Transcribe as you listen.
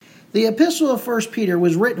The epistle of 1 Peter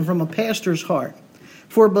was written from a pastor's heart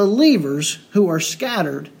for believers who are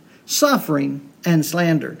scattered, suffering, and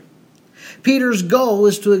slandered. Peter's goal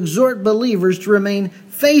is to exhort believers to remain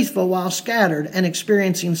faithful while scattered and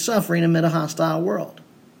experiencing suffering amid a hostile world.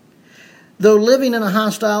 Though living in a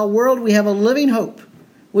hostile world, we have a living hope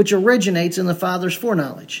which originates in the Father's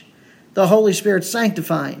foreknowledge, the Holy Spirit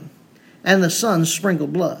sanctifying, and the Son's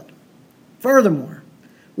sprinkled blood. Furthermore,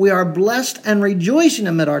 we are blessed and rejoicing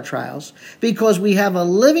amid our trials because we have a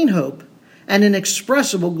living hope and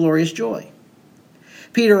inexpressible glorious joy.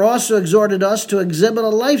 Peter also exhorted us to exhibit a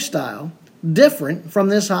lifestyle different from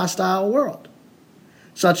this hostile world.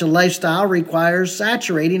 Such a lifestyle requires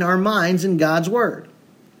saturating our minds in God's Word,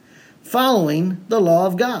 following the law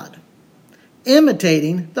of God,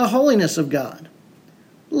 imitating the holiness of God,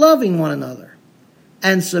 loving one another,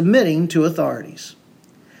 and submitting to authorities.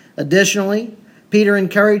 Additionally, Peter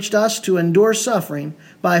encouraged us to endure suffering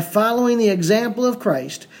by following the example of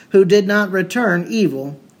Christ, who did not return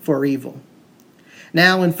evil for evil.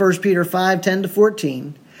 Now in 1 Peter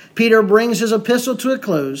 5:10-14, Peter brings his epistle to a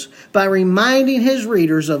close by reminding his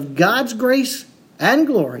readers of God's grace and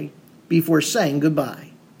glory before saying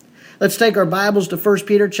goodbye. Let's take our Bibles to 1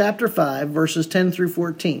 Peter chapter 5, verses 10 through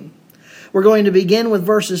 14. We're going to begin with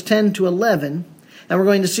verses 10 to 11, and we're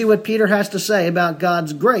going to see what Peter has to say about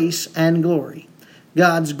God's grace and glory.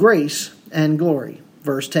 God's grace and glory.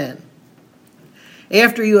 Verse 10.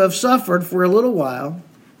 After you have suffered for a little while,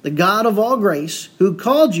 the God of all grace, who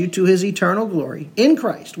called you to his eternal glory in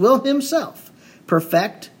Christ, will himself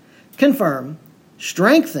perfect, confirm,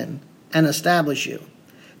 strengthen, and establish you.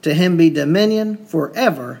 To him be dominion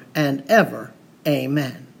forever and ever.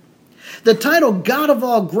 Amen. The title God of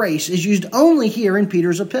all grace is used only here in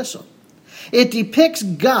Peter's epistle. It depicts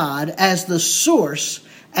God as the source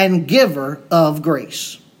and giver of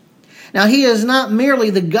grace. Now, he is not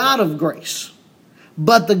merely the God of grace,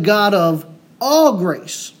 but the God of all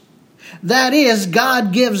grace. That is,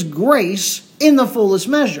 God gives grace in the fullest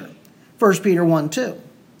measure. 1 Peter 1:2.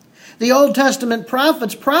 The Old Testament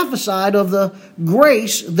prophets prophesied of the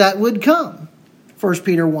grace that would come. 1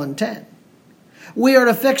 Peter 1:10. We are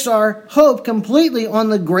to fix our hope completely on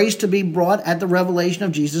the grace to be brought at the revelation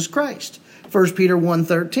of Jesus Christ. 1 Peter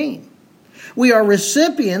 1:13. We are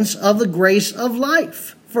recipients of the grace of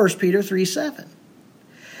life. 1 Peter 3:7.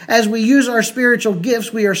 As we use our spiritual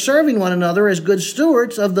gifts, we are serving one another as good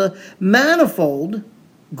stewards of the manifold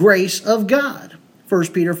grace of God.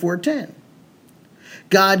 1 Peter 4:10.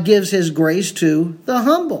 God gives his grace to the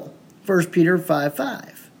humble. 1 Peter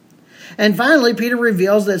 5:5. And finally, Peter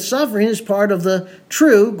reveals that suffering is part of the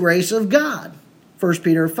true grace of God. 1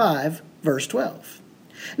 Peter 5, verse 12.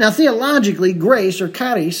 Now, theologically, grace, or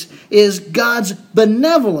charis, is God's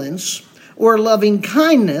benevolence or loving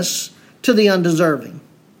kindness to the undeserving.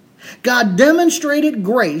 God demonstrated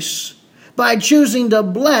grace by choosing to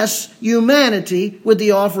bless humanity with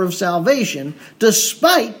the offer of salvation,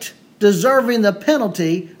 despite deserving the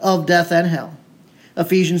penalty of death and hell.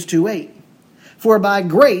 Ephesians 2:8. For by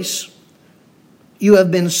grace you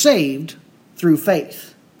have been saved through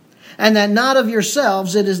faith, and that not of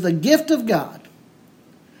yourselves, it is the gift of God.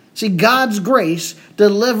 See, God's grace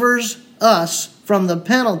delivers us from the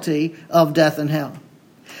penalty of death and hell.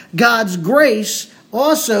 God's grace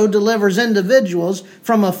also delivers individuals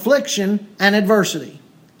from affliction and adversity.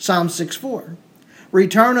 Psalm 6:4.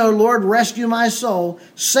 Return, O Lord, rescue my soul.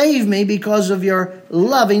 Save me because of your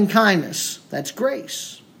loving kindness. That's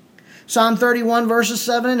grace. Psalm 31, verses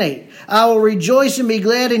 7 and 8. I will rejoice and be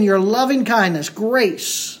glad in your loving kindness,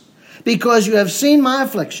 grace, because you have seen my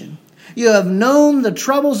affliction. You have known the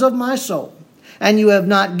troubles of my soul, and you have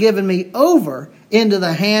not given me over into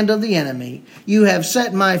the hand of the enemy. You have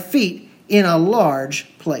set my feet in a large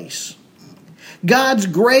place. God's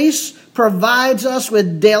grace provides us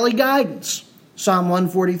with daily guidance. Psalm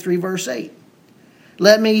 143, verse 8.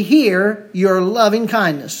 Let me hear your loving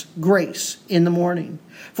kindness, grace, in the morning.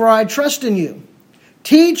 For I trust in you.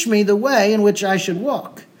 Teach me the way in which I should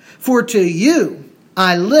walk. For to you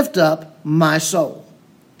I lift up my soul.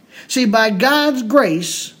 See, by God's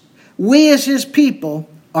grace, we as his people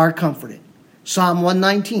are comforted. Psalm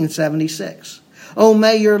 119, 76. Oh,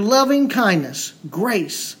 may your loving kindness,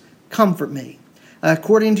 grace, comfort me,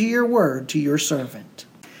 according to your word to your servant.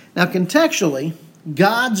 Now, contextually,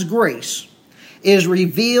 God's grace is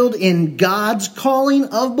revealed in God's calling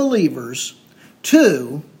of believers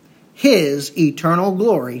to his eternal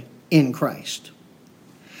glory in Christ.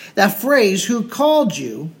 That phrase, who called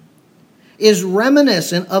you, is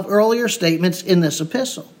reminiscent of earlier statements in this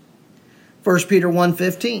epistle. 1 Peter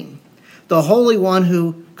 1:15, the Holy One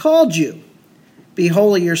who called you, be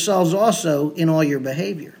holy yourselves also in all your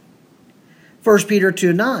behavior. 1 Peter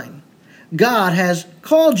 2:9, God has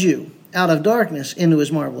called you out of darkness into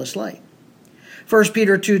his marvelous light. 1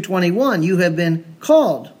 Peter 2:21, you have been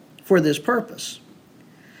called for this purpose.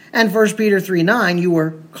 And 1 Peter 3:9, you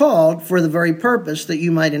were called for the very purpose that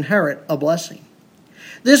you might inherit a blessing.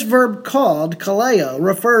 This verb called, kaleo,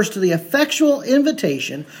 refers to the effectual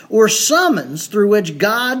invitation or summons through which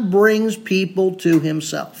God brings people to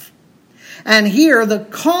himself. And here the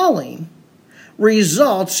calling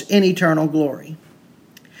results in eternal glory.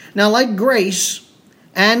 Now, like grace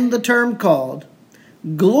and the term called,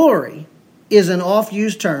 glory is an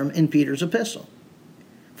oft-used term in Peter's epistle.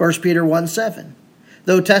 1 Peter 1:7.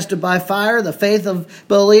 Though tested by fire, the faith of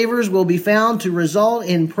believers will be found to result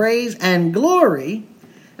in praise and glory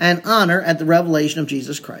and honor at the revelation of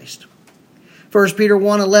Jesus Christ. 1 Peter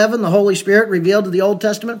 1:11, the Holy Spirit revealed to the Old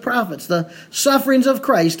Testament prophets the sufferings of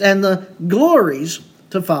Christ and the glories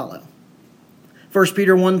to follow. 1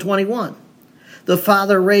 Peter 1:21, the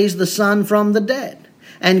Father raised the Son from the dead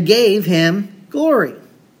and gave him glory.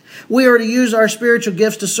 We are to use our spiritual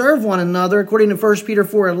gifts to serve one another, according to 1 Peter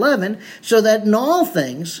 4:11, so that in all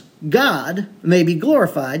things God may be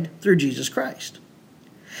glorified through Jesus Christ.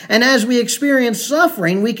 And as we experience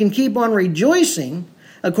suffering, we can keep on rejoicing,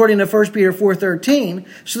 according to 1 Peter 4:13,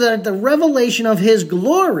 so that at the revelation of his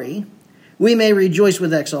glory, we may rejoice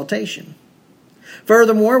with exultation.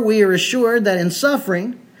 Furthermore, we are assured that in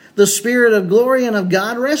suffering, the Spirit of glory and of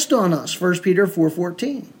God rests on us, 1 Peter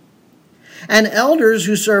 4:14. And elders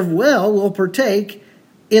who serve well will partake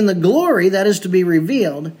in the glory that is to be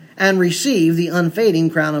revealed and receive the unfading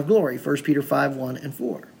crown of glory, 1 Peter 5:1 and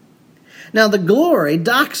 4. Now the glory,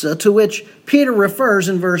 doxa, to which Peter refers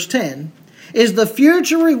in verse 10, is the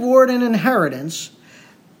future reward and inheritance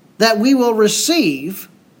that we will receive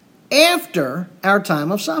after our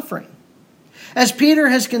time of suffering. As Peter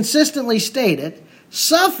has consistently stated,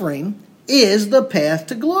 suffering is the path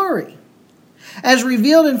to glory. As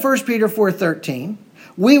revealed in 1 Peter 4:13,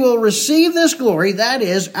 we will receive this glory, that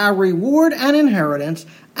is, our reward and inheritance,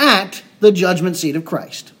 at the judgment seat of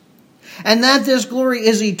Christ. And that this glory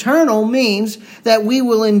is eternal means that we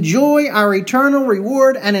will enjoy our eternal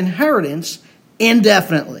reward and inheritance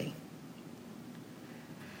indefinitely.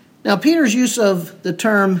 Now, Peter's use of the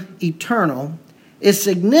term eternal is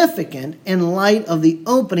significant in light of the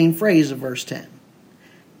opening phrase of verse 10.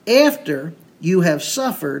 After you have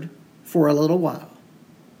suffered for a little while.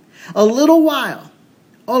 A little while,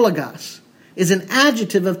 ologos, is an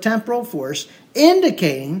adjective of temporal force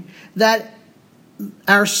indicating that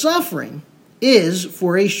our suffering is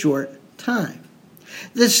for a short time.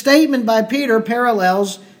 This statement by Peter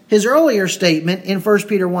parallels his earlier statement in 1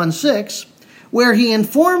 Peter 1:6, where he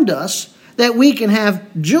informed us that we can have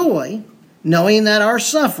joy knowing that our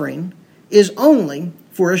suffering is only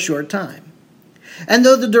for a short time. And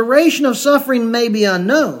though the duration of suffering may be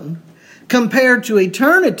unknown, compared to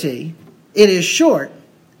eternity, it is short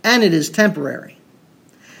and it is temporary.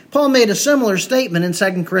 Paul made a similar statement in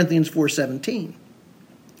 2 Corinthians 4:17.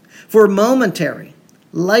 For momentary,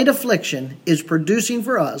 light affliction is producing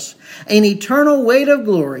for us an eternal weight of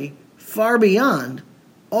glory far beyond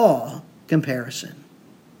all comparison.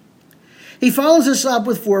 He follows this up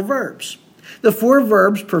with 4 verbs. The 4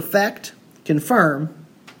 verbs perfect, confirm,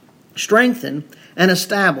 strengthen, and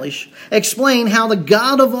establish explain how the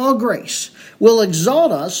God of all grace will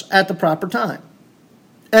exalt us at the proper time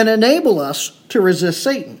and enable us to resist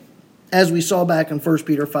Satan, as we saw back in 1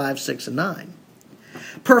 Peter 5:6 and 9.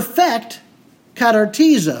 Perfect,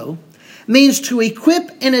 katartizo, means to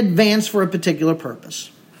equip in advance for a particular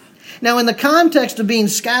purpose. Now, in the context of being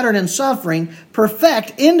scattered and suffering,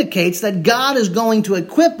 perfect indicates that God is going to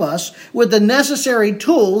equip us with the necessary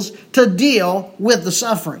tools to deal with the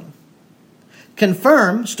suffering.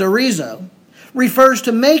 Confirm, sterizo, refers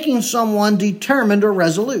to making someone determined or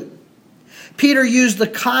resolute. Peter used the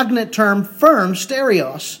cognate term firm,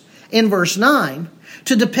 sterios, in verse 9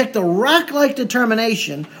 to depict the rock-like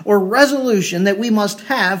determination or resolution that we must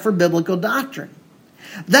have for biblical doctrine.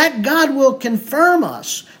 That God will confirm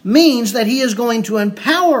us means that he is going to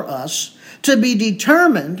empower us to be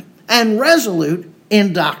determined and resolute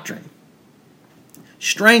in doctrine.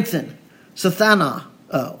 Strengthen,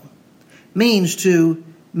 sathanao, means to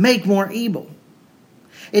make more able.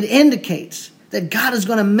 It indicates that God is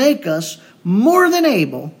going to make us more than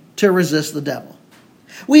able to resist the devil.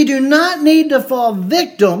 We do not need to fall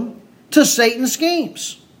victim to Satan's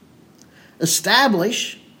schemes.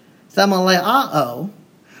 Establish, thamaleao,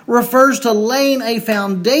 refers to laying a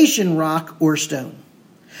foundation rock or stone.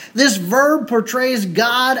 This verb portrays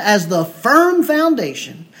God as the firm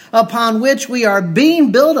foundation upon which we are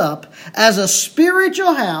being built up as a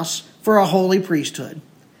spiritual house for a holy priesthood.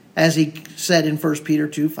 as he said in 1 Peter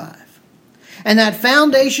 2:5. And that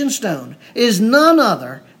foundation stone is none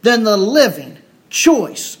other than the living,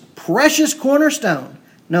 choice, precious cornerstone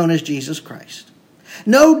known as Jesus Christ.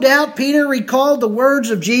 No doubt Peter recalled the words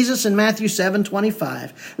of Jesus in Matthew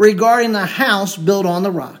 7:25 regarding the house built on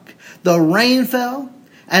the rock. The rain fell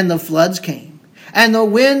and the floods came, and the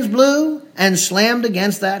winds blew and slammed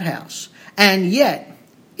against that house, and yet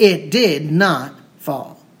it did not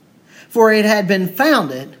fall, for it had been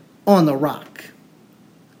founded on the rock.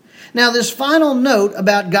 Now, this final note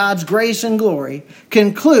about God's grace and glory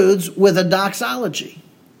concludes with a doxology.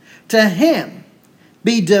 To him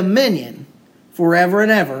be dominion forever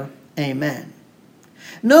and ever. Amen.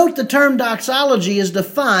 Note the term doxology is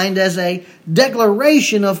defined as a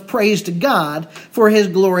declaration of praise to God for his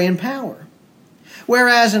glory and power.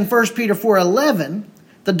 Whereas in 1 Peter 4:11,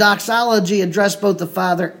 the doxology addressed both the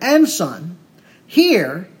Father and Son,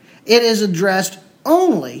 here it is addressed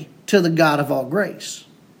only to the God of all grace.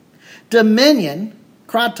 Dominion,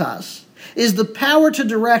 kratos, is the power to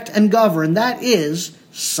direct and govern, that is,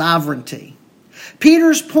 sovereignty.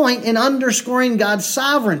 Peter's point in underscoring God's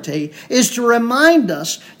sovereignty is to remind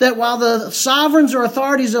us that while the sovereigns or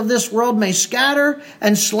authorities of this world may scatter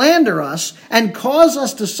and slander us and cause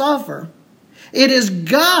us to suffer, it is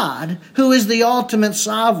God who is the ultimate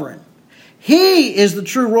sovereign. He is the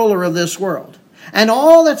true ruler of this world, and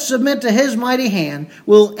all that submit to his mighty hand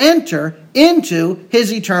will enter into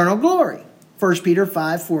his eternal glory. 1 Peter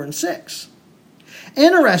 5:4 and 6.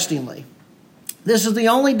 Interestingly, this is the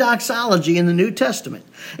only doxology in the New Testament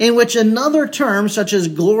in which another term such as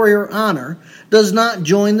glory or honor does not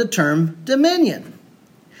join the term dominion.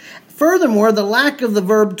 Furthermore, the lack of the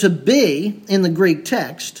verb to be in the Greek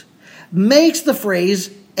text makes the phrase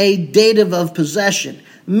a dative of possession,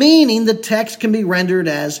 meaning the text can be rendered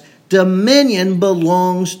as dominion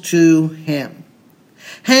belongs to him.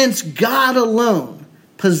 Hence, God alone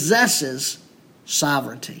possesses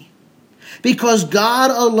sovereignty. Because God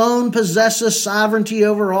alone possesses sovereignty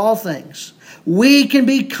over all things, we can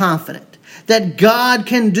be confident that God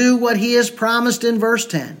can do what he has promised in verse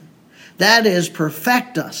 10. That is,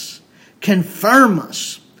 perfect us, confirm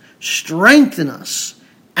us, strengthen us,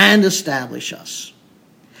 and establish us.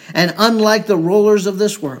 And unlike the rulers of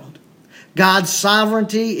this world, God's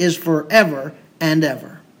sovereignty is forever and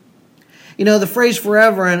ever. You know, the phrase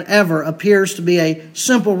forever and ever appears to be a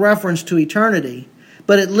simple reference to eternity,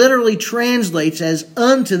 but it literally translates as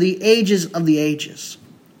unto the ages of the ages.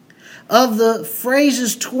 Of the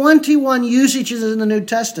phrase's 21 usages in the New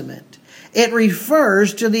Testament, it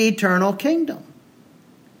refers to the eternal kingdom.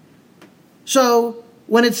 So,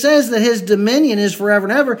 when it says that his dominion is forever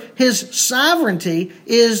and ever, his sovereignty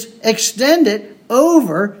is extended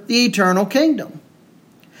over the eternal kingdom.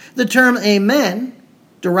 The term amen,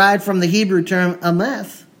 derived from the Hebrew term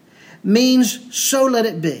ameth, means so let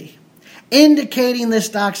it be, indicating this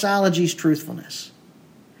doxology's truthfulness.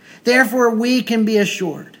 Therefore, we can be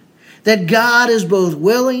assured that God is both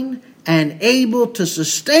willing and able to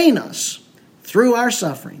sustain us through our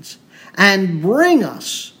sufferings and bring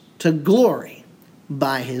us to glory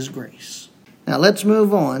by his grace. Now let's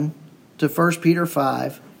move on to 1 Peter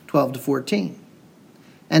 5:12-14.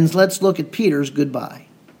 And let's look at Peter's goodbye.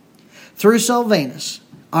 Through Silvanus,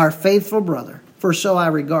 our faithful brother, for so I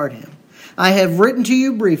regard him, I have written to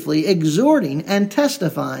you briefly, exhorting and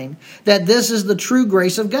testifying that this is the true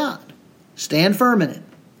grace of God. Stand firm in it.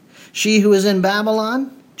 She who is in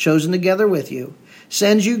Babylon, chosen together with you,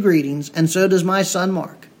 sends you greetings, and so does my son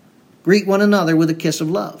Mark. Greet one another with a kiss of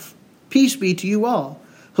love. Peace be to you all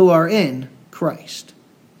who are in Christ.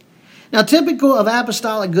 Now, typical of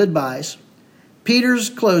apostolic goodbyes, Peter's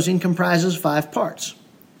closing comprises 5 parts.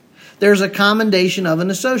 There's a commendation of an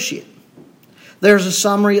associate. There's a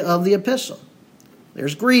summary of the epistle.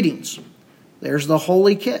 There's greetings. There's the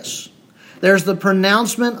holy kiss. There's the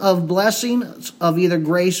pronouncement of blessings of either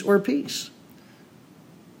grace or peace.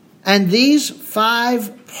 And these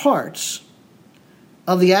 5 parts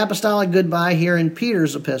of the apostolic goodbye here in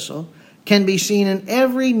Peter's epistle can be seen in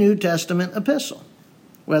every New Testament epistle,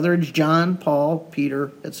 whether it's John, Paul,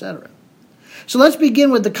 Peter, etc. So let's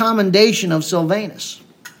begin with the commendation of Silvanus.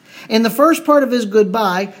 In the first part of his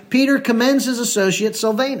goodbye, Peter commends his associate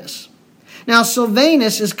Silvanus. Now,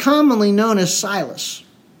 Silvanus is commonly known as Silas,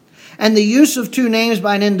 and the use of 2 names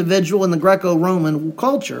by an individual in the Greco-Roman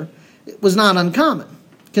culture was not uncommon.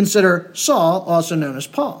 Consider Saul, also known as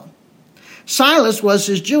Paul. Silas was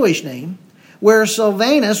his Jewish name, where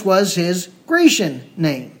Silvanus was his Grecian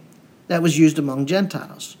name that was used among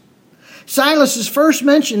Gentiles. Silas is first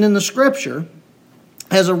mentioned in the scripture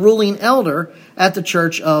as a ruling elder at the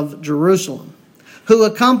church of Jerusalem. who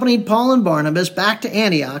accompanied Paul and Barnabas back to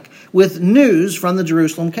Antioch with news from the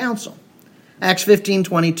Jerusalem council. Acts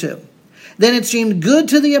 15:22. Then it seemed good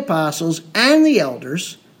to the apostles and the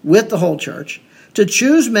elders, with the whole church, to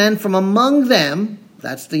choose men from among them,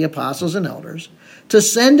 that's the apostles and elders, to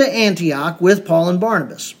send to Antioch with Paul and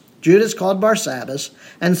Barnabas, Judas called Barsabbas,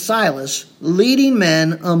 and Silas, leading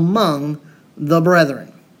men among the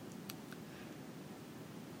brethren.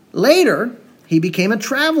 Later, he became a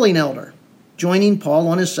traveling elder, joining Paul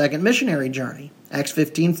on his second missionary journey, Acts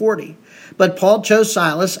 15:40. But Paul chose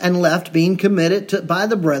Silas and left, being committed by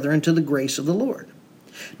the brethren to the grace of the Lord.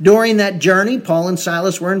 During that journey, Paul and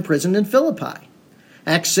Silas were imprisoned in Philippi,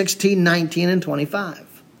 Acts 16:19 and 25.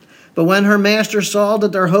 But when her master saw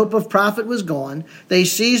that their hope of profit was gone, they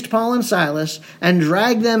seized Paul and Silas and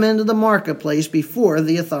dragged them into the marketplace before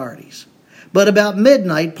the authorities. But about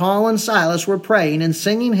midnight, Paul and Silas were praying and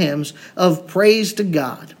singing hymns of praise to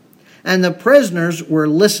God, and the prisoners were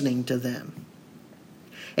listening to them.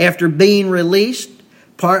 After being released,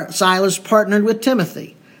 Silas partnered with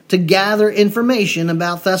Timothy to gather information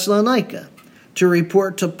about Thessalonica to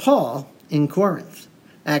report to Paul in Corinth,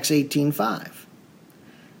 Acts 18:5.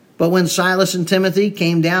 But when Silas and Timothy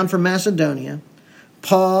came down from Macedonia,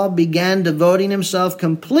 Paul began devoting himself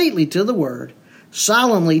completely to the word,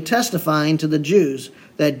 solemnly testifying to the Jews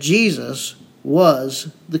that Jesus was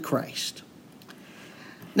the Christ.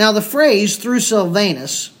 Now the phrase "through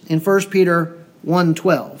Silvanus" in 1 Peter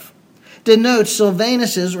 1:12 denotes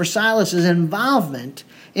Silvanus's or Silas's involvement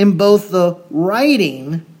in both the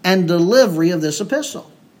writing and delivery of this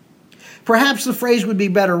epistle. Perhaps the phrase would be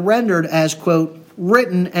better rendered as, quote,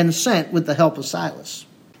 written and sent with the help of Silas.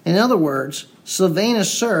 In other words, Silvanus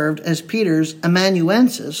served as Peter's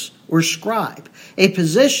amanuensis or scribe, a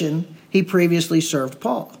position he previously served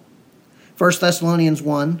Paul. 1 Thessalonians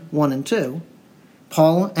 1:1 and 2,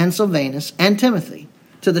 Paul and Silvanus and Timothy,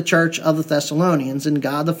 to the church of the Thessalonians, in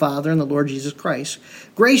God the Father and the Lord Jesus Christ,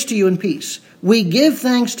 grace to you and peace. We give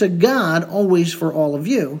thanks to God always for all of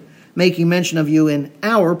you, making mention of you in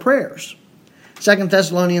our prayers. 2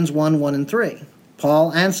 Thessalonians 1:1 and 3,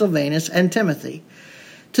 Paul and Silvanus and Timothy,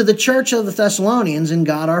 to the church of the Thessalonians, in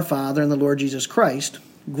God our Father and the Lord Jesus Christ,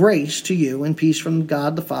 grace to you and peace from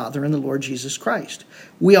God the Father and the Lord Jesus Christ.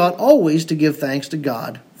 We ought always to give thanks to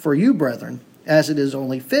God for you, brethren, as it is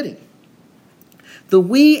only fitting. The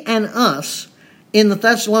we and us in the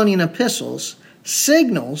Thessalonian epistles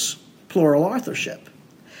signals plural authorship.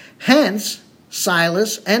 Hence,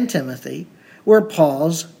 Silas and Timothy were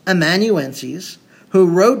Paul's amanuenses who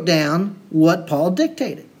wrote down what Paul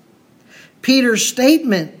dictated. Peter's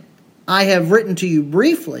statement, I have written to you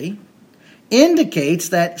briefly, indicates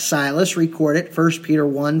that Silas recorded 1 Peter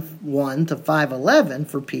 1:1 to 5:11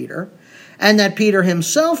 for Peter, and that Peter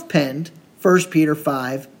himself penned 1 Peter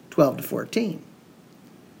 5:12 to 14.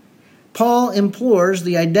 Paul implores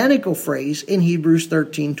the identical phrase in Hebrews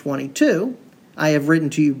 13:22, I have written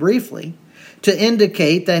to you briefly, to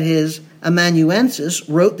indicate that his amanuensis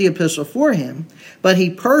wrote the epistle for him, but he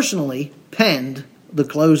personally penned the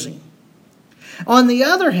closing. On the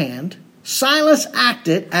other hand, Silas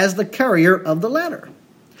acted as the courier of the letter.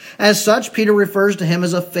 As such, Peter refers to him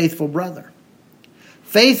as a faithful brother.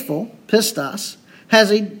 Faithful, pistos,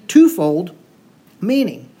 has a twofold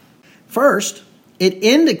meaning. First, it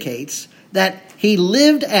indicates that he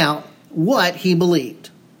lived out what he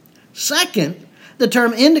believed. Second, the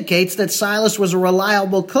term indicates that Silas was a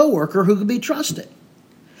reliable co-worker who could be trusted.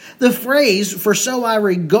 The phrase, for so I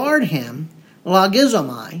regard him,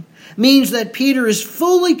 logizomai, means that Peter is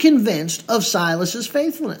fully convinced of Silas's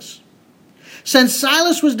faithfulness. Since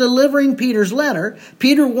Silas was delivering Peter's letter,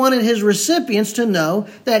 Peter wanted his recipients to know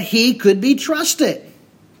that he could be trusted.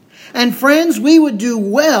 And friends, we would do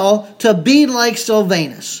well to be like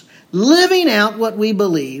Silvanus, living out what we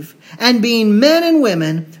believe and being men and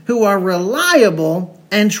women who are reliable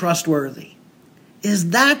and trustworthy.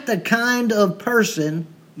 Is that the kind of person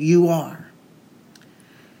you are?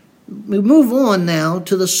 We move on now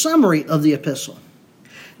to the summary of the epistle.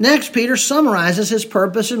 Next, Peter summarizes his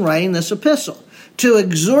purpose in writing this epistle, to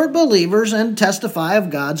exhort believers and testify of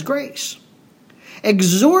God's grace.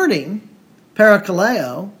 Exhorting,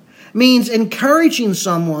 parakaleo, means encouraging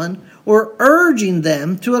someone or urging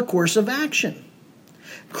them to a course of action.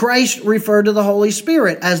 Christ referred to the Holy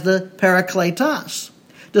Spirit as the Parakletos,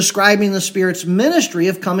 describing the Spirit's ministry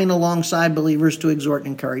of coming alongside believers to exhort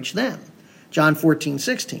and encourage them. John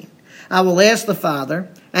 14:16. I will ask the Father,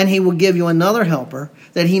 and he will give you another helper,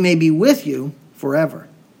 that he may be with you forever.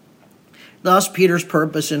 Thus, Peter's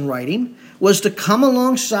purpose in writing was to come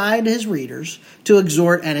alongside his readers to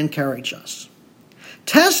exhort and encourage us.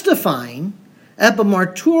 Testifying,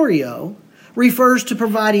 epimarturio, refers to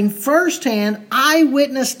providing first-hand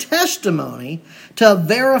eyewitness testimony to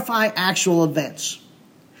verify actual events.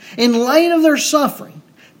 In light of their suffering,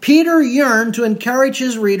 Peter yearned to encourage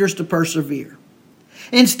his readers to persevere.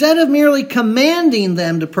 Instead of merely commanding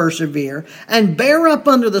them to persevere and bear up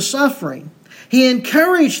under the suffering, he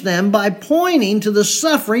encouraged them by pointing to the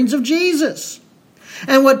sufferings of Jesus.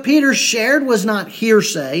 And what Peter shared was not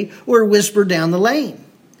hearsay or whispered down the lane.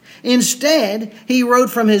 Instead, he wrote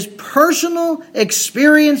from his personal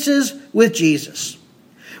experiences with Jesus.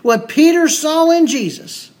 What Peter saw in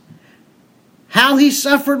Jesus, how he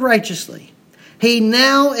suffered righteously, he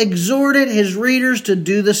now exhorted his readers to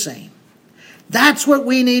do the same. That's what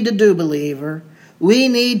we need to do, believer. We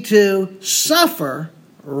need to suffer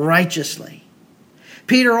righteously.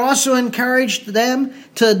 Peter also encouraged them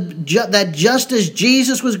that just as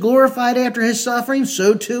Jesus was glorified after his suffering,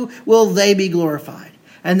 so too will they be glorified.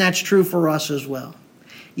 And that's true for us as well.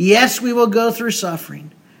 Yes, we will go through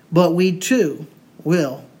suffering, but we too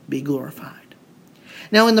will be glorified.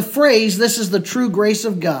 Now, in the phrase, "this is the true grace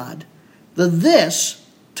of God," the "this,"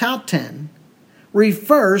 tout 10,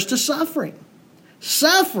 refers to suffering.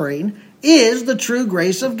 Suffering is the true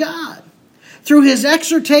grace of God. Through his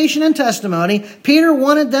exhortation and testimony, Peter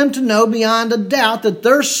wanted them to know beyond a doubt that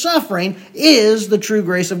their suffering is the true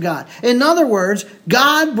grace of God. In other words,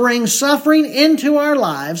 God brings suffering into our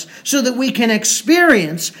lives so that we can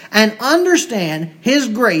experience and understand his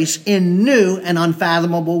grace in new and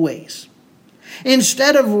unfathomable ways.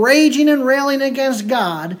 Instead of raging and railing against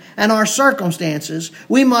God and our circumstances,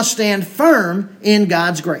 we must stand firm in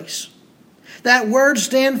God's grace. That word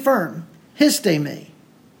 "stand firm," histemi,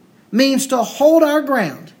 means to hold our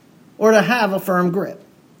ground or to have a firm grip.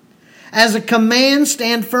 As a command,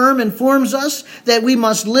 "stand firm" informs us that we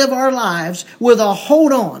must live our lives with a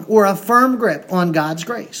hold on or a firm grip on God's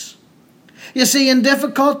grace. You see, in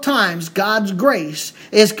difficult times, God's grace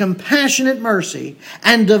is compassionate mercy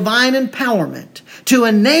and divine empowerment to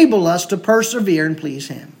enable us to persevere and please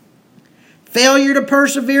him. Failure to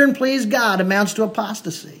persevere and please God amounts to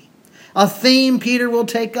apostasy, a theme Peter will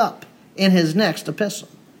take up in his next epistle.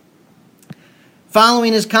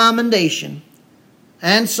 Following his commendation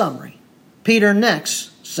and summary, Peter next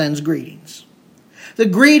sends greetings. The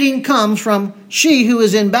greeting comes from she who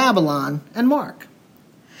is in Babylon and Mark.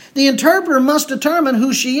 The interpreter must determine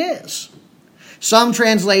who she is. Some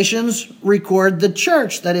translations record the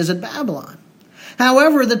church that is at Babylon.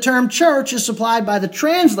 However, the term church is supplied by the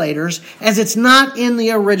translators as it's not in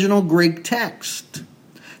the original Greek text.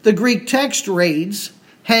 The Greek text reads,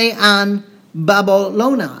 "He an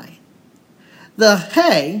Babyloni." The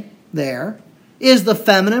 "he" there is the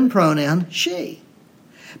feminine pronoun she.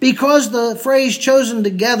 Because the phrase chosen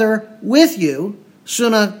together with you,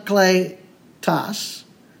 sunakletas,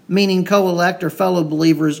 meaning co-elect or fellow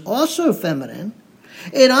believer, is also feminine,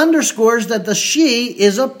 it underscores that the she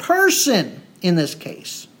is a person in this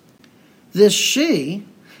case. This she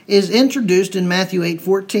is introduced in Matthew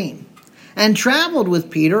 8:14 and traveled with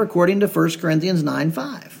Peter according to 1 Corinthians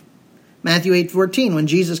 9:5. Matthew 8:14, when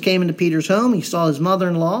Jesus came into Peter's home, he saw his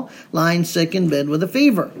mother-in-law lying sick in bed with a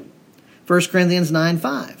fever. 1 Corinthians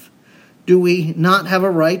 9:5, do we not have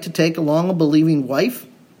a right to take along a believing wife,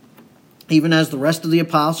 even as the rest of the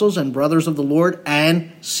apostles and brothers of the Lord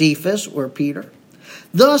and Cephas or Peter?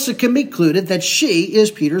 Thus, it can be concluded that she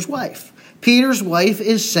is Peter's wife. Peter's wife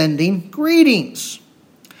is sending greetings.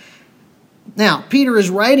 Now, Peter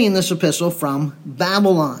is writing this epistle from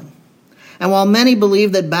Babylon. And while many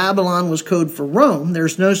believe that Babylon was code for Rome,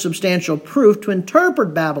 there's no substantial proof to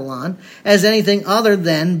interpret Babylon as anything other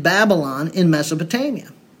than Babylon in Mesopotamia.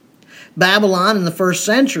 Babylon in the 1st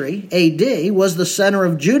century AD was the center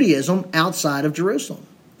of Judaism outside of Jerusalem.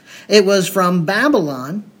 It was from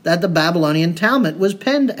Babylon that the Babylonian Talmud was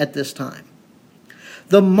penned at this time.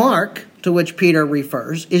 The Mark to which Peter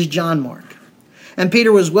refers is John Mark. And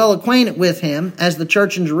Peter was well acquainted with him as the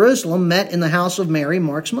church in Jerusalem met in the house of Mary,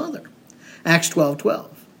 Mark's mother. Acts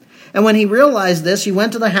 12:12. And when he realized this, he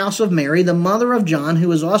went to the house of Mary, the mother of John, who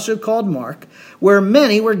was also called Mark, where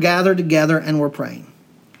many were gathered together and were praying.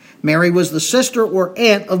 Mary was the sister or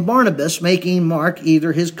aunt of Barnabas, making Mark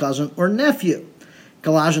either his cousin or nephew.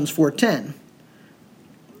 Colossians 4:10.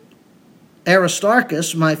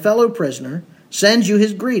 Aristarchus, my fellow prisoner, sends you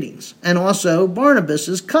his greetings, and also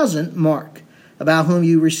Barnabas' cousin Mark, about whom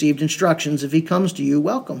you received instructions. If he comes to you,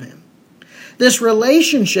 welcome him. This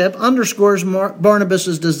relationship underscores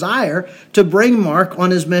Barnabas' desire to bring Mark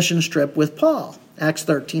on his mission trip with Paul, Acts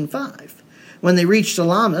 13:5. When they reached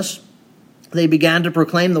Salamis, they began to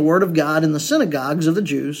proclaim the word of God in the synagogues of the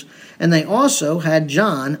Jews, and they also had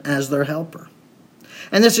John as their helper.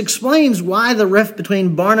 And this explains why the rift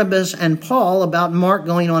between Barnabas and Paul about Mark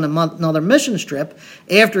going on another mission trip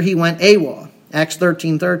after he went AWOL. Acts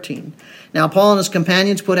 13:13. Now Paul and his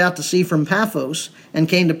companions put out to sea from Paphos and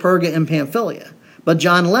came to Perga in Pamphylia. But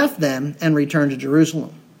John left them and returned to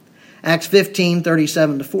Jerusalem. Acts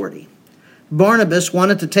 15:37-40. Barnabas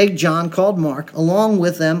wanted to take John, called Mark, along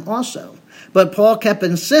with them also. But Paul kept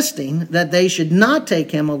insisting that they should not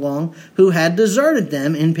take him along, who had deserted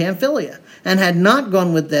them in Pamphylia and had not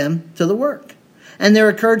gone with them to the work. And there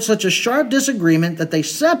occurred such a sharp disagreement that they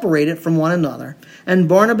separated from one another. And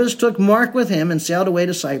Barnabas took Mark with him and sailed away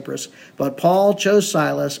to Cyprus. But Paul chose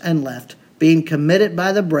Silas and left, being committed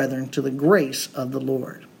by the brethren to the grace of the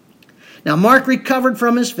Lord. Now Mark recovered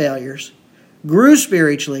from his failures, grew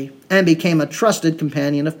spiritually, and became a trusted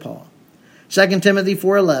companion of Paul. 2 Timothy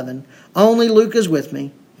 4:11, only Luke is with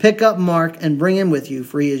me. Pick up Mark and bring him with you,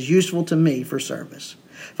 for he is useful to me for service.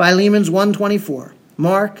 Philemon 1:24,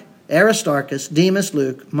 Mark, Aristarchus, Demas,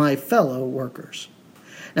 Luke, my fellow workers.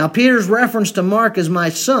 Now Peter's reference to Mark as my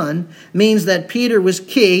son means that Peter was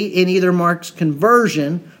key in either Mark's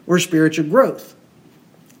conversion or spiritual growth.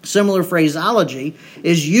 Similar phraseology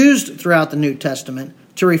is used throughout the New Testament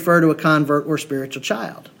to refer to a convert or spiritual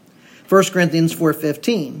child. 1 Corinthians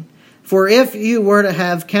 4:15, for if you were to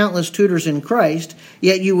have countless tutors in Christ,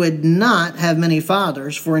 yet you would not have many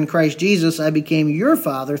fathers, for in Christ Jesus I became your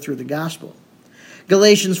father through the gospel.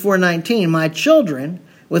 Galatians 4:19, my children,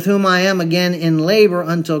 with whom I am again in labor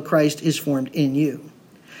until Christ is formed in you.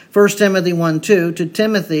 1 Timothy 1:2, to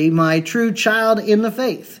Timothy, my true child in the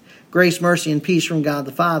faith, grace, mercy, and peace from God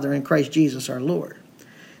the Father and Christ Jesus our Lord.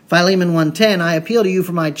 Philemon 1:10, I appeal to you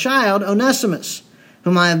for my child, Onesimus,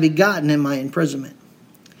 whom I have begotten in my imprisonment.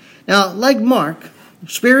 Now, like Mark,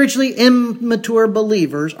 spiritually immature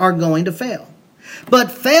believers are going to fail.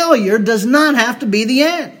 But failure does not have to be the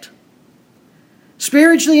end.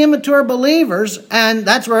 Spiritually immature believers, and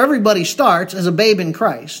that's where everybody starts as a babe in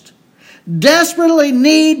Christ, desperately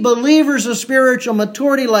need believers of spiritual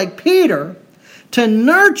maturity like Peter to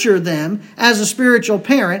nurture them as a spiritual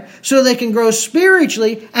parent so they can grow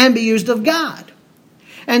spiritually and be used of God.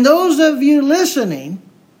 And those of you listening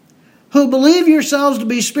who believe yourselves to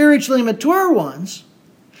be spiritually mature ones,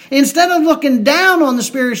 instead of looking down on the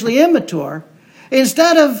spiritually immature,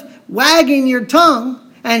 instead of wagging your tongue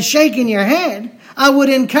and shaking your head, I would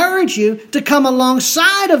encourage you to come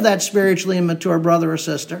alongside of that spiritually immature brother or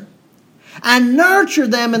sister and nurture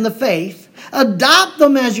them in the faith, adopt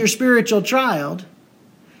them as your spiritual child,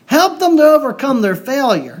 help them to overcome their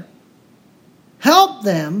failure, help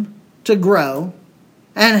them to grow,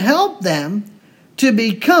 and help them to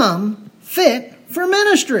become fit for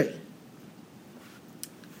ministry.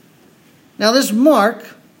 Now, this Mark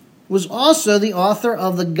was also the author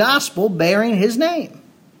of the gospel bearing his name.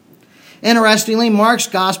 Interestingly, Mark's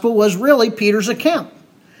gospel was really Peter's account,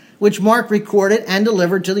 which Mark recorded and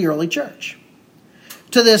delivered to the early church.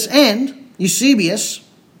 To this end, Eusebius,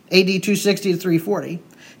 AD 260 to 340,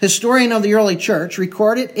 historian of the early church,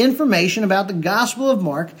 recorded information about the gospel of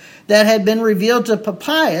Mark that had been revealed to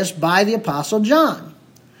Papias by the apostle John.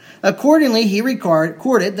 Accordingly, he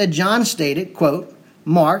recorded that John stated, quote,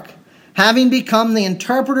 Mark, having become the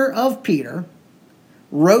interpreter of Peter,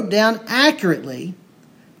 wrote down accurately,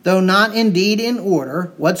 though not indeed in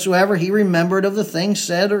order, whatsoever he remembered of the things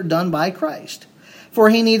said or done by Christ. For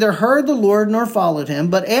he neither heard the Lord nor followed him,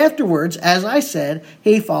 but afterwards, as I said,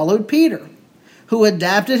 he followed Peter, who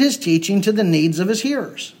adapted his teaching to the needs of his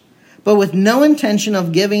hearers, but with no intention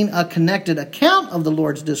of giving a connected account of the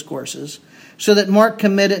Lord's discourses, so that Mark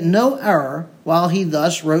committed no error while he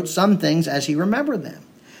thus wrote some things as he remembered them.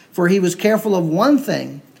 For he was careful of one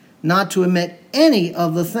thing, not to omit any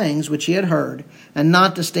of the things which he had heard, and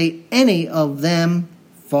not to state any of them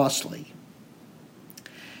falsely.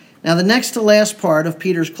 Now, the next to last part of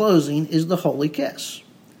Peter's closing is the holy kiss.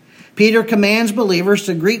 Peter commands believers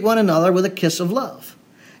to greet one another with a kiss of love,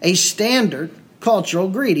 a standard cultural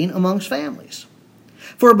greeting amongst families.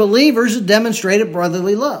 For believers, it demonstrated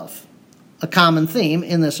brotherly love, a common theme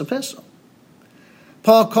in this epistle.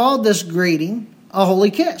 Paul called this greeting a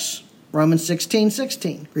holy kiss. Romans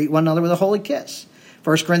 16:16, greet one another with a holy kiss.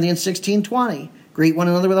 1 Corinthians 16:20, greet one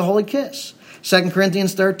another with a holy kiss. 2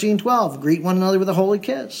 Corinthians 13:12, greet one another with a holy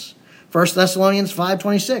kiss. 1 Thessalonians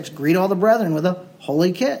 5:26, greet all the brethren with a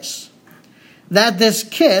holy kiss. That this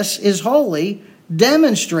kiss is holy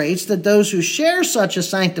demonstrates that those who share such a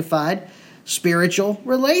sanctified spiritual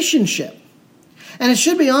relationship. And it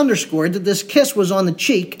should be underscored that this kiss was on the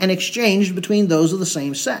cheek and exchanged between those of the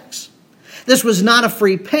same sex. This was not a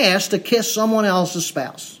free pass to kiss someone else's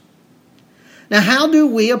spouse. Now, how do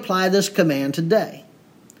we apply this command today?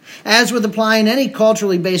 As with applying any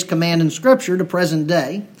culturally based command in Scripture to present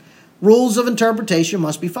day, rules of interpretation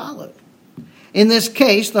must be followed. In this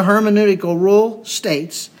case, the hermeneutical rule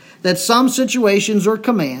states that some situations or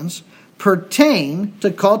commands pertain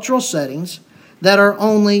to cultural settings that are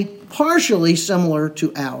only partially similar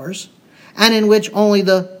to ours, and in which only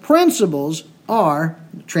the principles are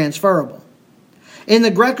transferable. In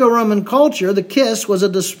the Greco-Roman culture, the kiss was a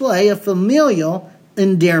display of familial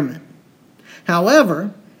endearment.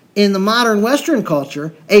 However, in the modern Western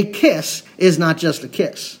culture, a kiss is not just a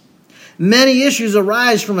kiss. Many issues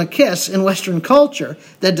arise from a kiss in Western culture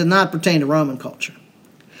that did not pertain to Roman culture.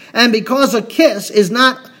 And because a kiss is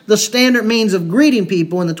not the standard means of greeting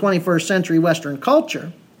people in the 21st century Western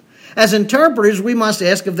culture, as interpreters, we must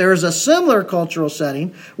ask if there is a similar cultural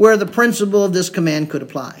setting where the principle of this command could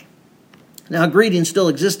apply. Now, greetings still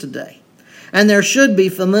exist today, and there should be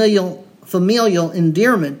familial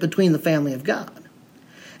endearment between the family of God.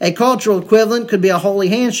 A cultural equivalent could be a holy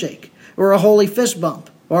handshake, or a holy fist bump,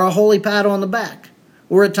 or a holy pat on the back,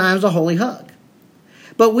 or at times a holy hug.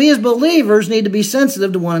 But we as believers need to be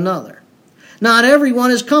sensitive to one another. Not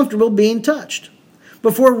everyone is comfortable being touched.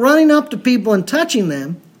 Before running up to people and touching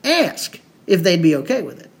them, ask if they'd be okay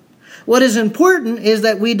with it. What is important is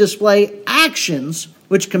that we display actions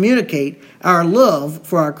which communicate our love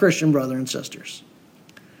for our Christian brother and sisters.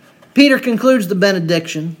 Peter concludes the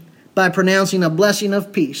benediction by pronouncing a blessing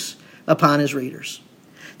of peace upon his readers.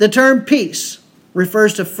 The term peace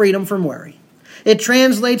refers to freedom from worry. It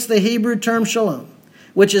translates the Hebrew term shalom,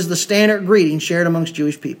 which is the standard greeting shared amongst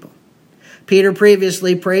Jewish people. Peter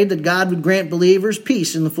previously prayed that God would grant believers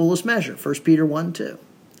peace in the fullest measure, 1 Peter 1:2.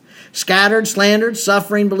 Scattered, slandered,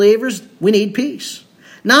 suffering believers, we need peace.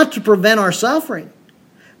 Not to prevent our suffering,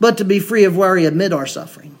 but to be free of worry amid our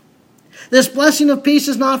suffering. This blessing of peace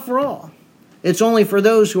is not for all. It's only for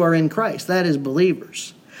those who are in Christ, that is,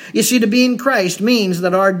 believers. You see, to be in Christ means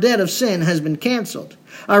that our debt of sin has been canceled,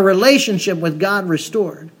 our relationship with God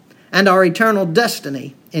restored, and our eternal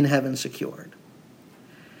destiny in heaven secured.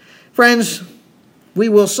 Friends, we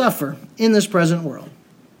will suffer in this present world.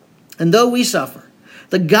 And though we suffer,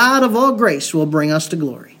 the God of all grace will bring us to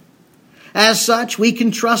glory. As such, we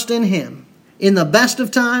can trust in Him in the best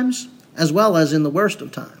of times as well as in the worst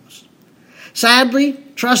of times. Sadly,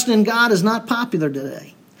 trusting in God is not popular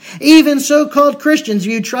today. Even so-called Christians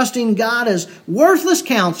view trusting God as worthless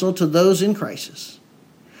counsel to those in crisis.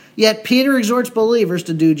 Yet Peter exhorts believers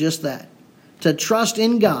to do just that, to trust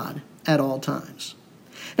in God at all times.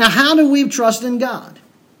 Now, how do we trust in God?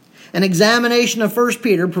 An examination of 1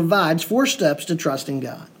 Peter provides 4 steps to trusting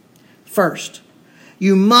God. First,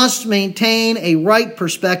 you must maintain a right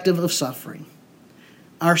perspective of suffering.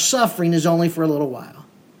 Our suffering is only for a little while.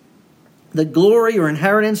 The glory or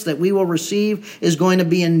inheritance that we will receive is going to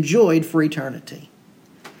be enjoyed for eternity.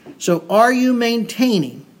 So are you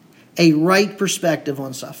maintaining a right perspective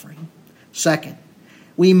on suffering? Second,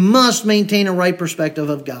 we must maintain a right perspective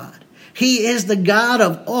of God. He is the God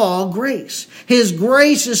of all grace. His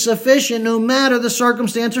grace is sufficient no matter the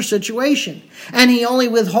circumstance or situation. And He only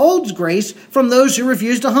withholds grace from those who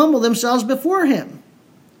refuse to humble themselves before Him.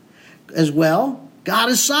 As well, God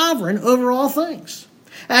is sovereign over all things.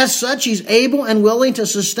 As such, He's able and willing to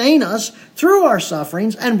sustain us through our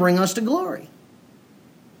sufferings and bring us to glory.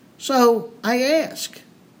 So I ask,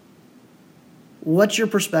 what's your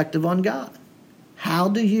perspective on God? How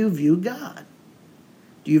do you view God?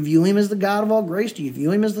 Do you view Him as the God of all grace? Do you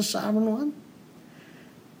view Him as the sovereign one?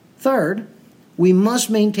 Third, we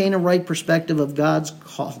must maintain a right perspective of God's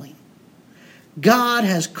calling. God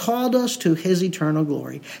has called us to His eternal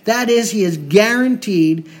glory. That is, He has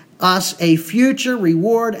guaranteed us a future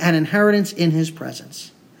reward and inheritance in His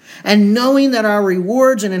presence. And knowing that our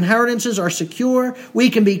rewards and inheritances are secure,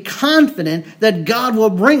 we can be confident that God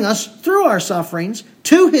will bring us through our sufferings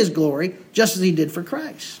to His glory, just as He did for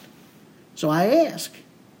Christ. So I ask,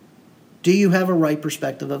 do you have a right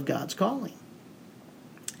perspective of God's calling?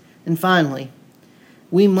 And finally,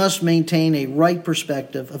 we must maintain a right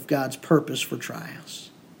perspective of God's purpose for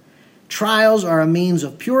trials. Trials are a means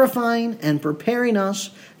of purifying and preparing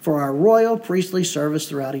us for our royal priestly service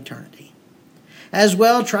throughout eternity. As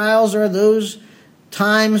well, trials are those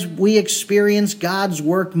times we experience God's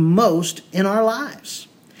work most in our lives.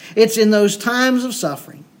 It's in those times of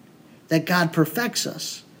suffering that God perfects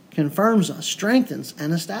us, confirms us, strengthens,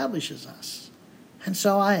 and establishes us. And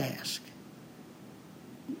so I ask,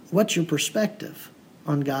 what's your perspective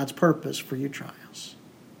on God's purpose for your trials?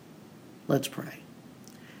 Let's pray.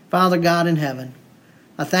 Father God in heaven,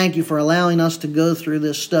 I thank You for allowing us to go through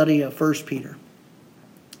this study of 1 Peter.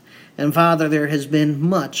 And Father, there has been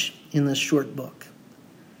much in this short book.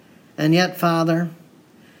 And yet, Father,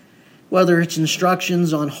 whether it's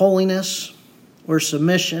instructions on holiness or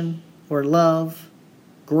submission or love,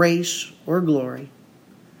 grace or glory.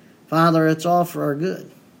 Father, it's all for our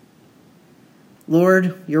good.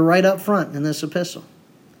 Lord, you're right up front in this epistle.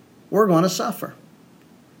 We're going to suffer.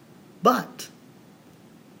 But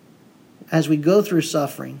as we go through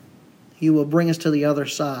suffering, you will bring us to the other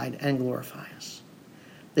side and glorify us.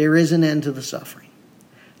 There is an end to the suffering.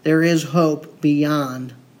 There is hope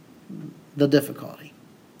beyond the difficulty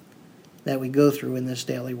that we go through in this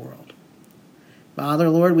daily world. Father,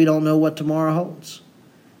 Lord, we don't know what tomorrow holds.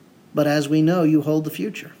 But as we know, you hold the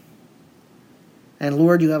future. And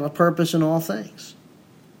Lord, you have a purpose in all things.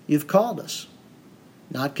 You've called us,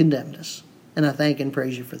 not condemned us. And I thank and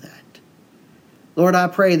praise you for that. Lord, I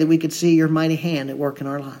pray that we could see your mighty hand at work in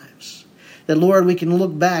our lives. That, Lord, we can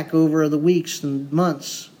look back over the weeks and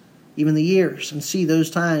months, even the years, and see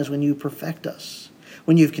those times when you perfect us,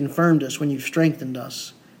 when you've confirmed us, when you've strengthened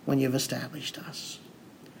us, when you've established us.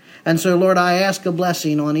 And so, Lord, I ask a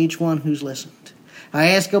blessing on each one who's listened. I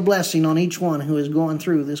ask a blessing on each one who has gone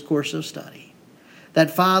through this course of study.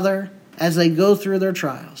 That, Father, as they go through their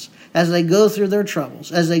trials, as they go through their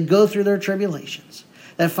troubles, as they go through their tribulations,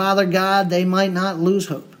 that, Father God, they might not lose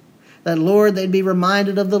hope. That, Lord, they'd be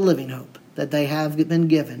reminded of the living hope that they have been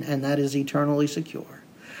given, and that is eternally secure.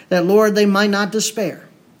 That, Lord, they might not despair,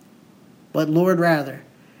 but, Lord, rather,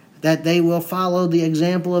 that they will follow the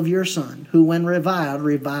example of your Son, who, when reviled,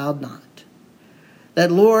 reviled not.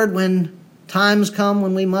 That, Lord, when times come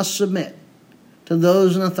when we must submit to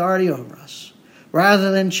those in authority over us,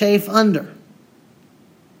 rather than chafe under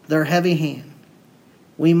their heavy hand,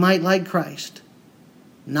 we might, like Christ,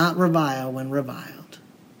 not revile when reviled,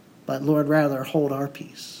 but, Lord, rather hold our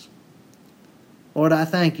peace. Lord, I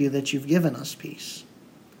thank you that you've given us peace.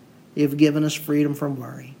 You've given us freedom from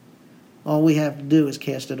worry. All we have to do is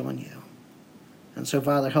cast it on you. And so,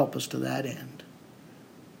 Father, help us to that end.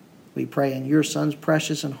 We pray in your Son's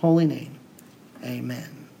precious and holy name.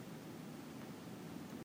 Amen.